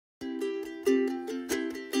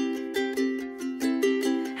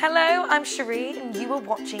Hello, I'm Cherie and you are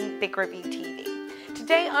watching Big Review TV.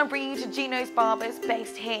 Today I'm bringing you to Gino's Barbers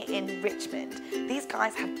based here in Richmond. These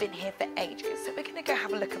guys have been here for ages, so we're going to go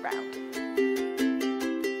have a look around.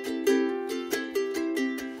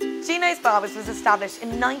 Gino's Barbers was established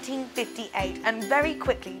in 1958 and very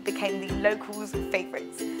quickly became the locals'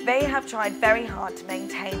 favourites. They have tried very hard to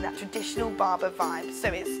maintain that traditional barber vibe, so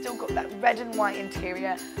it's still got that red and white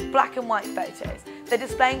interior, black and white photos. They're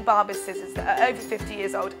displaying barber scissors that are over 50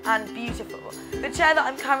 years old and beautiful. The chair that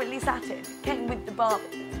I'm currently sat in came with the barber.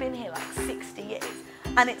 It's been here like 60 years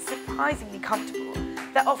and it's surprisingly comfortable.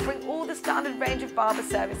 They're offering all the standard range of barber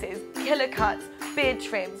services, killer cuts, beard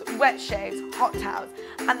trims, wet shaves, hot towels,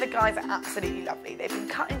 and the guys are absolutely lovely. They've been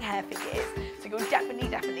cutting hair for years, so you'll definitely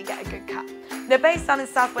get a good cut. They're based down in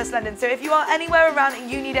southwest London, so if you are anywhere around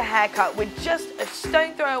and you need a haircut, we're just a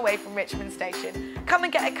stone throw away from Richmond Station. Come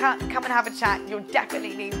and get a cut, come and have a chat, you'll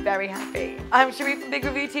definitely be very happy. I'm Cherie from Big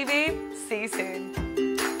Review TV, see you soon.